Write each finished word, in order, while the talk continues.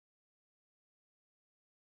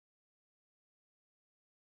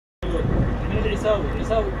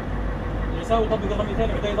يساوي طبق الرمي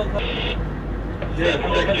ثاني بعدين يضل جيد.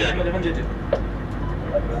 الحمد لله جيد.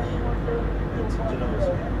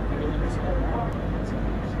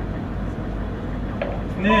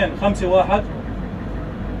 2 5 1.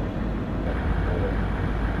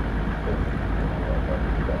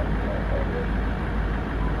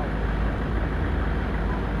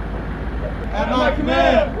 At my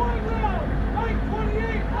command.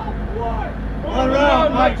 1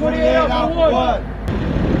 round, Mike 28, Alpha 1.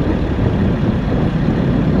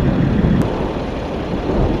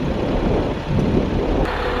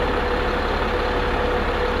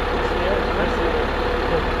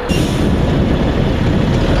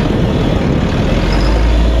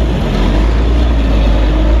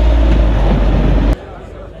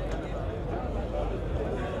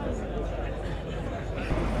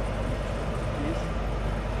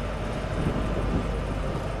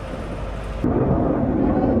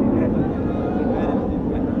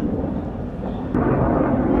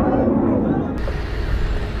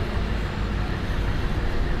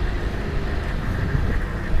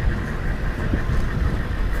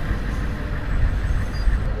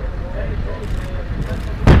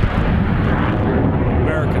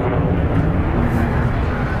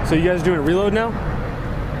 So you guys doing a reload now?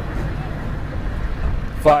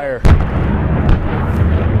 Fire.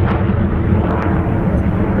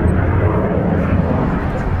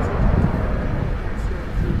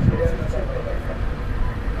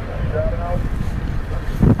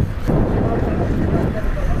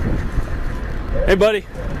 Hey buddy.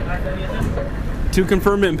 2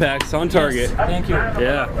 confirmed impacts on target. Yes, thank you.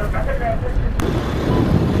 Yeah.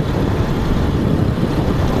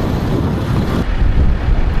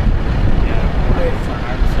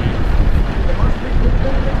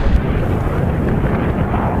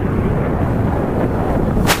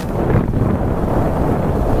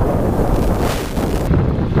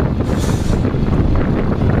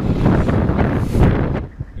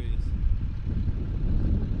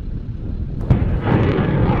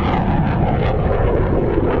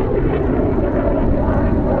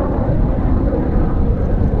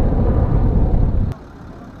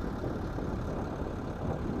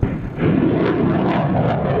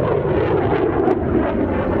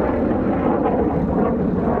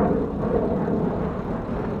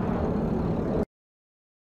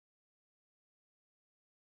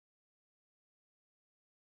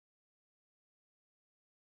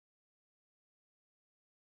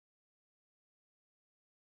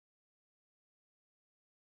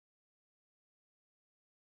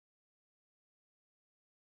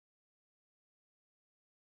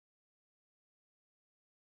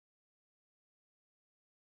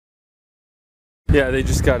 Yeah, they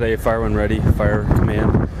just got a fire when ready, fire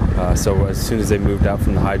command. So as soon as they moved out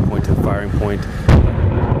from the hide point to the firing point,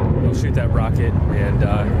 they'll shoot that rocket and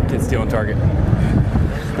get steel on target. 1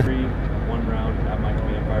 round at my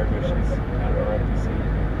command fire missions, counter RFDC,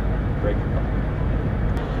 break.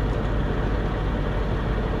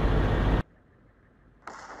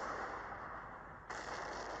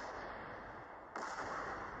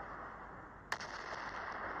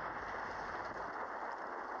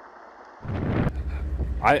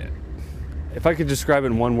 If I could describe it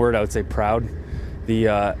in 1 word, I would say proud.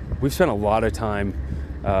 We've spent a lot of time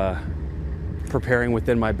preparing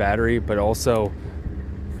within my battery, but also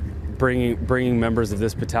bringing members of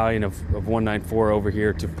this battalion of 194 over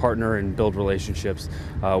here to partner and build relationships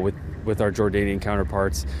with our Jordanian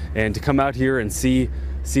counterparts, and to come out here and see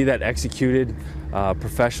that executed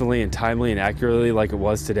professionally and timely and accurately like it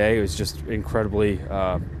was today. It was just incredibly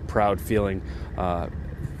proud feeling.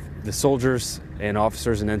 The soldiers and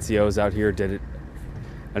officers and NCOs out here did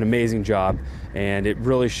an amazing job, and it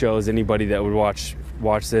really shows anybody that would watch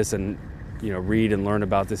this and read and learn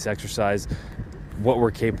about this exercise what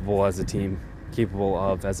we're capable of as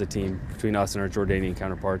a team between us and our Jordanian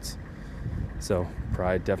counterparts. So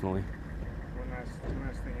pride, definitely. One last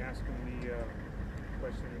thing, ask them the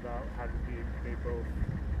question about how do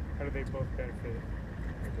they both benefit?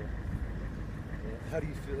 Okay. How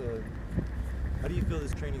do you feel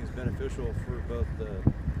this training is beneficial for both the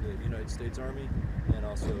United States Army and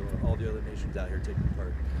also all the other nations out here taking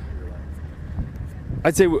part in your life?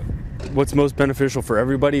 I'd say what's most beneficial for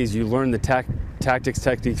everybody is you learn the tactics,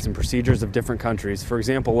 techniques, and procedures of different countries. For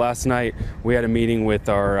example, last night we had a meeting with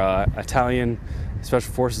our Italian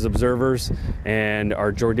Special Forces observers and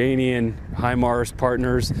our Jordanian HIMARS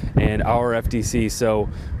partners and our FDC. So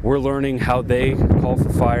we're learning how they call for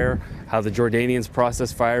fire, how the Jordanians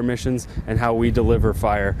process fire missions, and how we deliver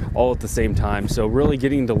fire all at the same time. So really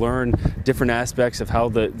getting to learn different aspects of how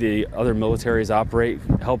the other militaries operate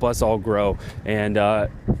help us all grow. And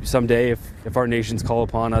someday, if our nations call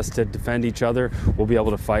upon us to defend each other, we'll be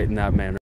able to fight in that manner.